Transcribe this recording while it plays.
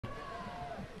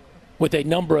with a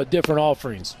number of different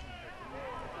offerings.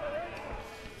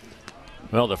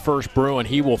 Well, the first Bruin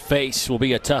he will face will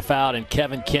be a tough out in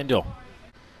Kevin Kendall.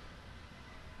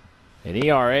 An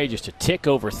ERA just a tick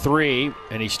over 3,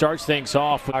 and he starts things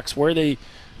off. Where they,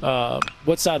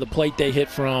 what side of the plate they hit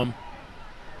from.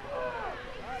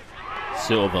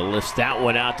 Silva lifts that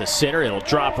one out to center. It'll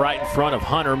drop right in front of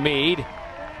Hunter Meade.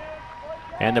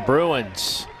 And the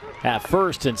Bruins have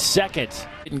first and second.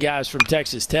 Guys from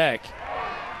Texas Tech.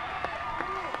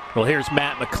 Well, here's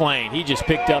Matt McClain. He just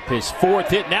picked up his 4th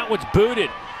hit, and that one's booted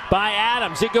by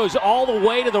Adams. It goes all the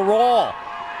way to the wall.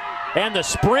 And the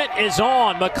sprint is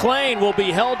on. McClain will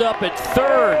be held up at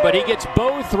 3rd, but he gets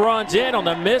both runs in on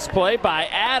the misplay by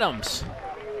Adams.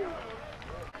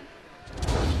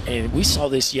 And we saw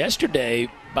this yesterday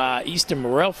by Easton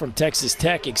Morrell from Texas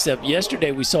Tech, except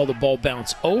yesterday we saw the ball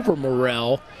bounce over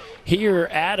Morrell. Here,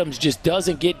 Adams just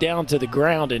doesn't get down to the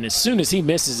ground, and as soon as he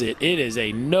misses it, it is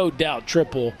a no-doubt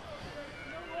triple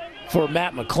for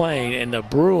Matt McClain, and the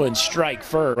Bruins strike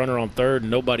first. Runner on 3rd and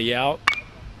nobody out.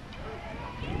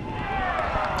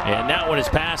 And that one is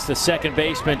past the second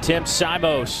baseman, Tim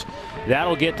Simos.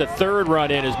 That'll get the 3rd run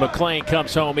in as McClain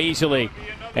comes home easily.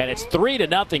 And it's 3-0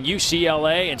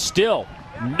 UCLA, and still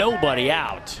nobody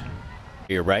out.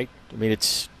 Here, right? I mean,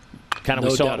 it's kind of,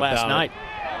 we saw it last night.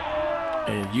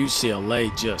 And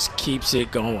UCLA just keeps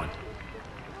it going.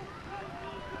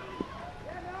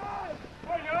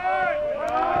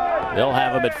 They'll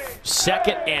have him at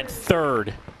 2nd and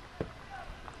 3rd.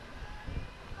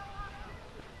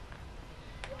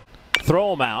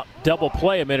 Throw him out. Double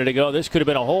play a minute ago. This could have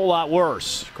been a whole lot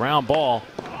worse. Ground ball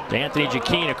to Anthony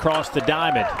Jaquin across the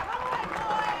diamond.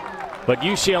 But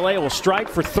UCLA will strike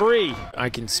for 3. I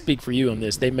can speak for you on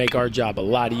this. They make our job a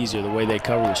lot easier the way they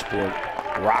cover the sport.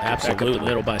 Rock absolutely back up the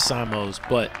middle by Simos,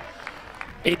 but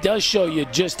it does show you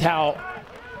just how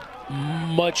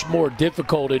much more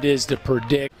difficult it is to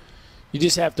predict. You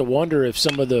just have to wonder if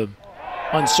some of the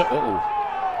uncertain.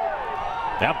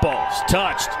 That ball's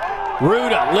touched.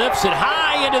 Ruda lifts it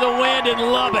high into the wind, and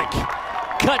Lubbock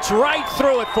cuts right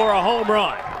through it for a home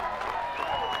run.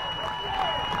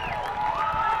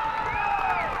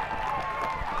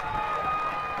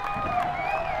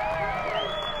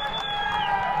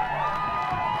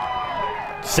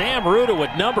 Sam Ruda with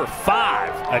number 5,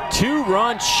 a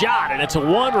 2-run shot, and it's a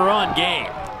 1-run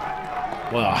game.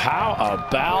 Well, how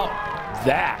about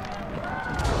that?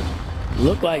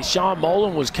 Looked like Sean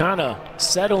Mullen was kind of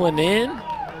settling in,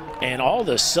 and all of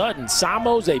a sudden,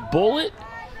 Simos a bullet,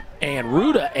 and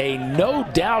Ruda a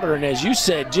no-doubter, and as you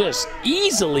said, just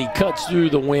easily cuts through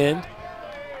the wind.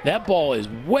 That ball is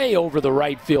way over the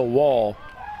right field wall,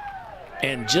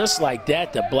 and just like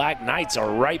that, the Black Knights are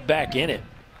right back in it.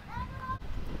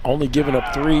 Only giving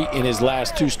up 3 in his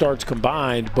last 2 starts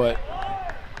combined, but,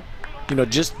 you know,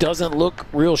 just doesn't look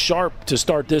real sharp to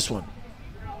start this one.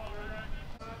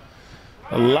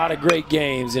 A lot of great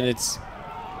games, and it's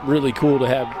really cool to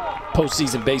have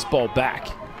postseason baseball back.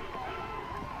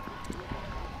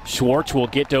 Schwartz will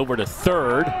get over to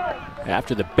 3rd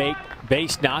after the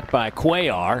base knock by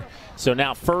Cuellar. So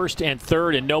now 1st and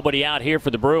 3rd and nobody out here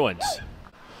for the Bruins.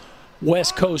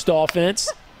 West Coast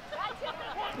offense.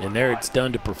 And there it's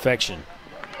done to perfection.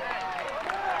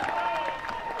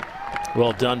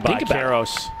 Well done by Karros.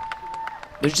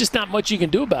 There's just not much you can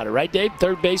do about it, right, Dave?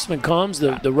 Third baseman comes,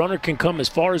 the runner can come as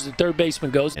far as the third baseman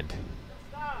goes.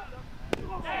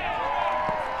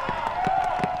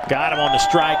 Got him on the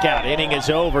strikeout. Inning is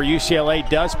over. UCLA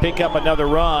does pick up another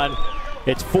run.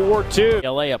 It's 4-2.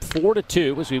 UCLA up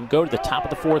 4-2 as we go to the top of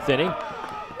the 4th inning.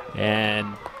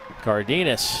 And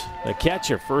Cardenas, the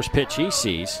catcher, first pitch he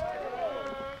sees.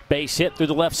 Base hit through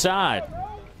the left side.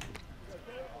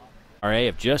 RA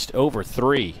of just over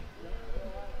 3.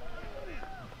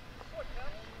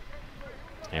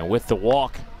 And with the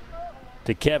walk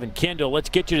to Kevin Kendall, let's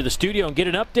get you to the studio and get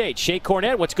an update. Shea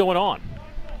Cornett, what's going on?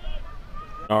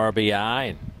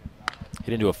 RBI and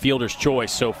hit into a fielder's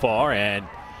choice so far, and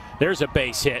there's a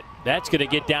base hit. That's going to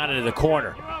get down into the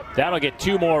corner. That'll get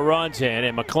 2 more runs in,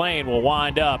 and McClain will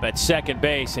wind up at second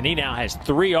base, and he now has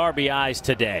 3 RBIs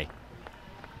today.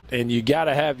 And you got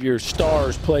to have your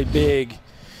stars play big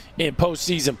in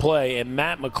postseason play, and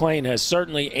Matt McClain has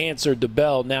certainly answered the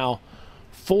bell. Now,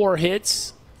 4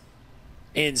 hits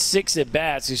in 7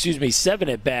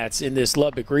 at-bats in this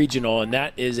Lubbock Regional, and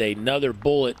that is another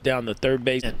bullet down the third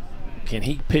base. Can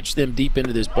he pitch them deep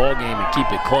into this ball game and keep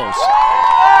it close?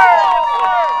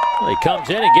 Well, he comes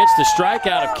in and gets the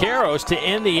strikeout of Karros to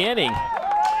end the inning.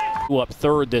 Up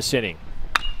 3rd this inning.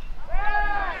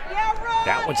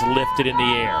 That one's lifted in the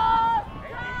air.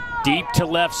 Deep to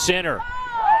left center.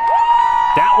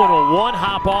 That one will one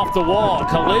hop off the wall.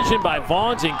 Collision by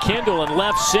Vaughns and Kindle in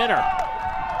left center.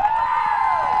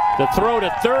 The throw to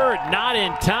third, not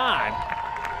in time.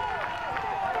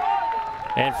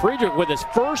 And Friedrich with his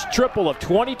first triple of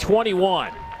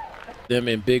 2021. Them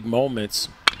in big moments.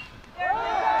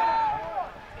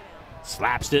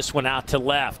 Slaps this one out to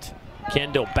left.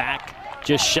 Kindle back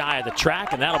just shy of the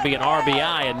track, and that'll be an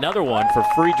RBI. Another one for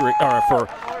Friedrich, or for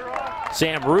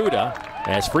Sam Ruda,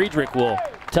 as Friedrich will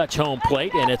touch home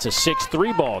plate, and it's a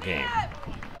 6-3 ball game.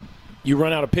 You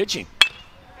run out of pitching.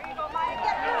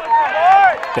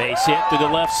 Base hit to the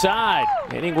left side.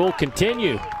 Inning will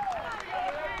continue.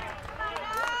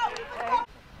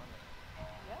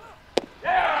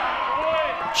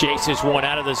 Chases one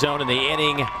out of the zone, and the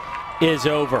inning is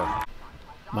over.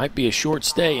 Might be a short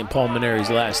stay in Paul Maneri's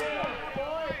last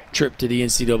trip to the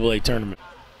NCAA tournament.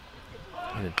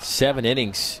 In 7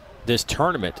 innings this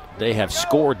tournament, they have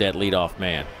scored that leadoff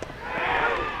man.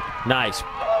 Nice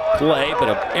play, but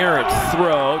an errant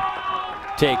throw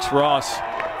takes Ross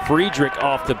Friedrich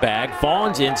off the bag.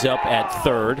 Vaughns ends up at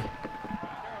third.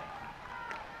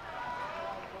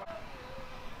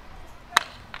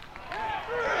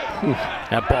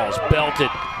 That ball's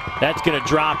belted. That's going to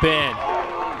drop in.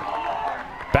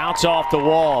 Bounce off the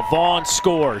wall. Vaughn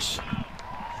scores.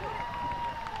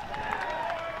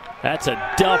 That's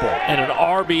a double and an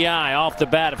RBI off the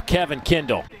bat of Kevin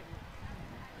Kindle.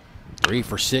 3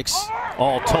 for 6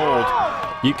 all told.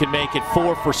 You can make it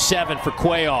 4 for 7 for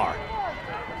Cuellar.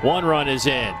 1 run is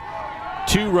in.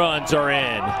 2 runs are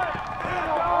in.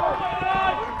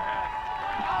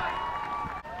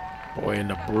 Boy, and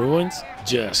the Bruins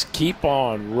just keep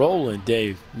on rolling,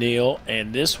 Dave Neal.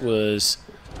 And this was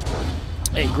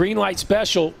a green light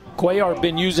special. Cuellar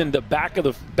been using the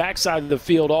backside of the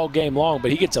field all game long,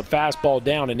 but he gets a fastball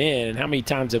down and in. And how many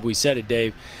times have we said it,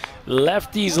 Dave?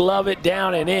 Lefties love it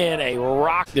down and in. A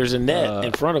rock. There's a net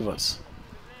in front of us.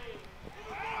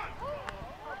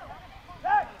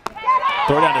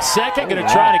 Throw down to second. Going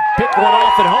to try to pick one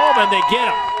off at home, and they get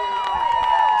him.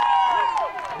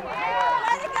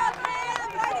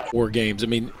 4 games. I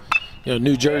mean, you know,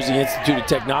 New Jersey Institute of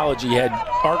Technology had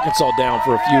Arkansas down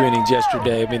for a few innings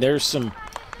yesterday. I mean, there's some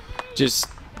just,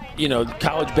 you know,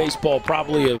 college baseball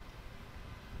probably.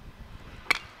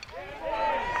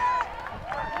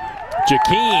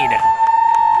 Jaquin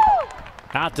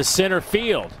out to center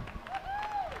field.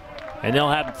 And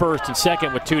they'll have him first and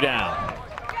second with 2 down.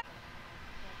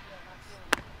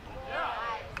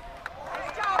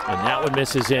 And that one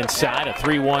misses inside, a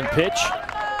 3-1 pitch.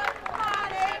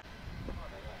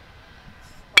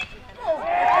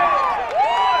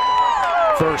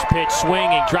 First pitch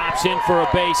swinging, drops in for a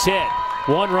base hit.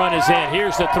 1 run is in.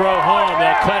 Here's the throw home.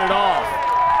 They'll cut it off.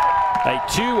 A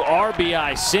 2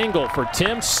 RBI single for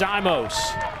Tim Simos.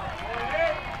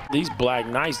 These Black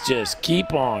Knights just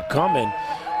keep on coming.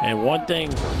 And one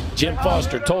thing Jim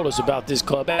Foster told us about this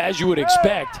club, as you would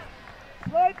expect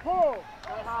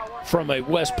from a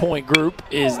West Point group,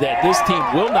 is that this team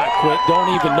will not quit,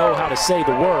 don't even know how to say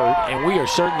the word. And we are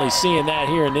certainly seeing that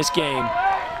here in this game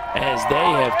as they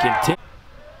have continued.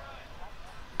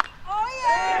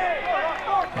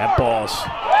 That ball's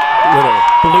a little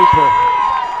blooper.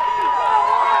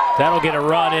 That'll get a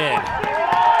run in.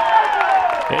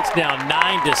 It's now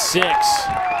 9-6.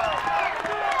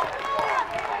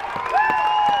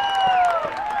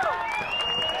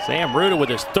 Sam Ruda with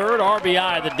his 3rd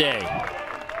RBI of the day.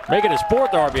 Making his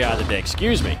 4th RBI of the day,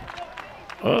 excuse me.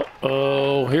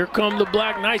 Uh-oh, here come the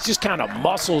Black Knights. Just kind of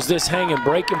muscles this hanging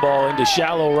breaking ball into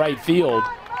shallow right field.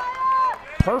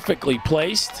 Perfectly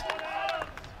placed.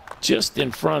 Just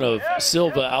in front of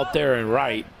Silva out there in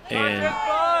right. And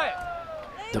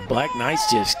the Black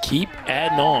Knights just keep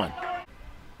adding on.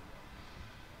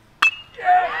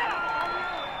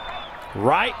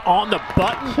 Right on the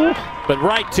button, but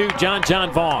right to John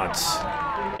Vaughns.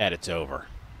 And it's over.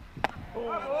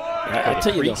 I'll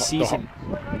tell you, preseason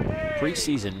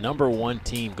 #1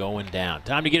 team going down.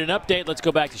 Time to get an update. Let's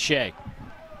go back to Shea.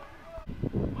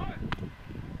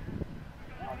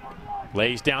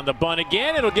 Lays down the bunt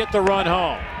again. It'll get the run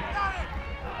home.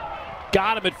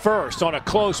 Got him at first on a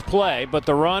close play, but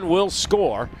the run will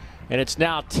score, and it's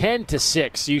now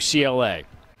 10-6 UCLA.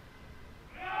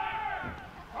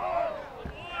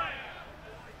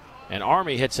 And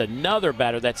Army hits another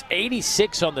batter. That's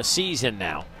 86 on the season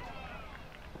now.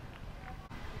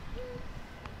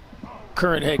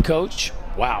 Current head coach.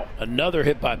 Wow, another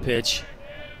hit by pitch.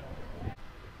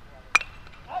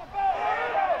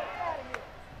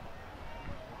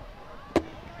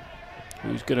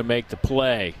 Who's going to make the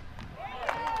play?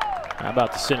 How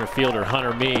about the center fielder,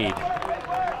 Hunter Meade?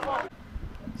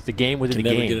 It's the game within the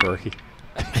game, Berkey.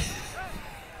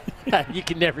 You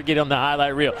can never get on the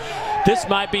highlight reel. This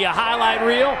might be a highlight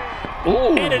reel.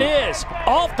 Ooh. And it is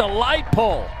off the light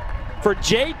pole for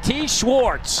J.T.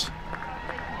 Schwartz.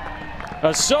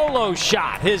 A solo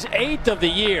shot, his 8th of the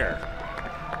year.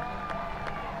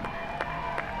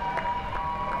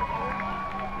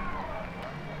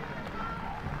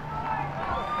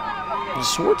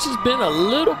 Schwartz has been a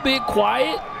little bit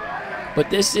quiet,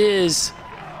 but this is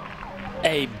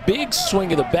a big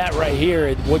swing of the bat right here.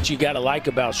 And what you got to like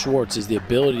about Schwartz is the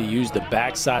ability to use the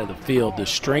backside of the field, the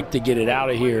strength to get it out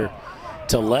of here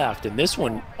to left. And this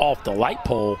one off the light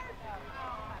pole,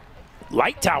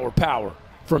 light tower power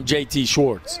from J.T.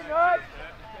 Schwartz.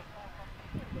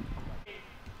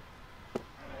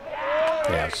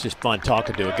 Yeah, it's just fun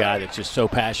talking to a guy that's just so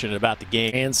passionate about the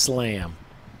game. And slam.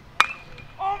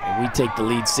 And we take the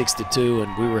lead 6-2,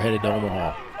 and we were headed to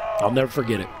Omaha. I'll never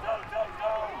forget it.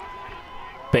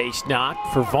 Base knock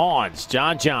for Vaughns.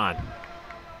 John.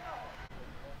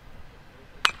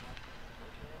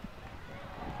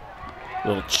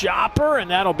 Little chopper,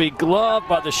 and that'll be gloved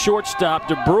by the shortstop,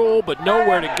 DeBrule, but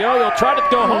nowhere to go. He'll try to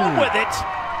go home with it.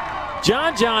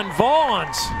 John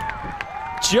Vaughns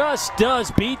just does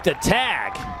beat the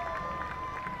tag.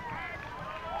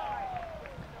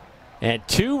 And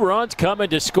 2 runs coming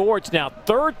to score. It's now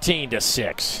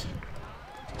 13-6.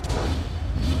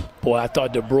 Boy, I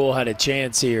thought DeBrule had a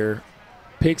chance here.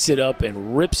 Picks it up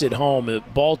and rips it home. The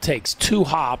ball takes 2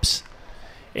 hops.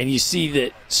 And you see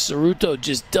that Ceruto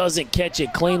just doesn't catch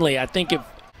it cleanly. I think if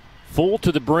full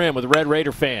to the brim with Red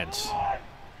Raider fans.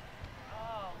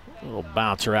 A little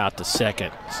bouncer out to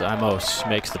second. Simos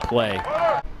makes the play.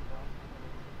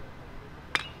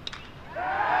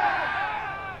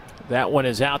 That one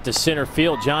is out to center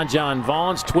field. John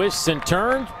Vaughns twists and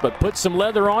turns, but puts some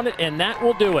leather on it, and that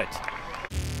will do it.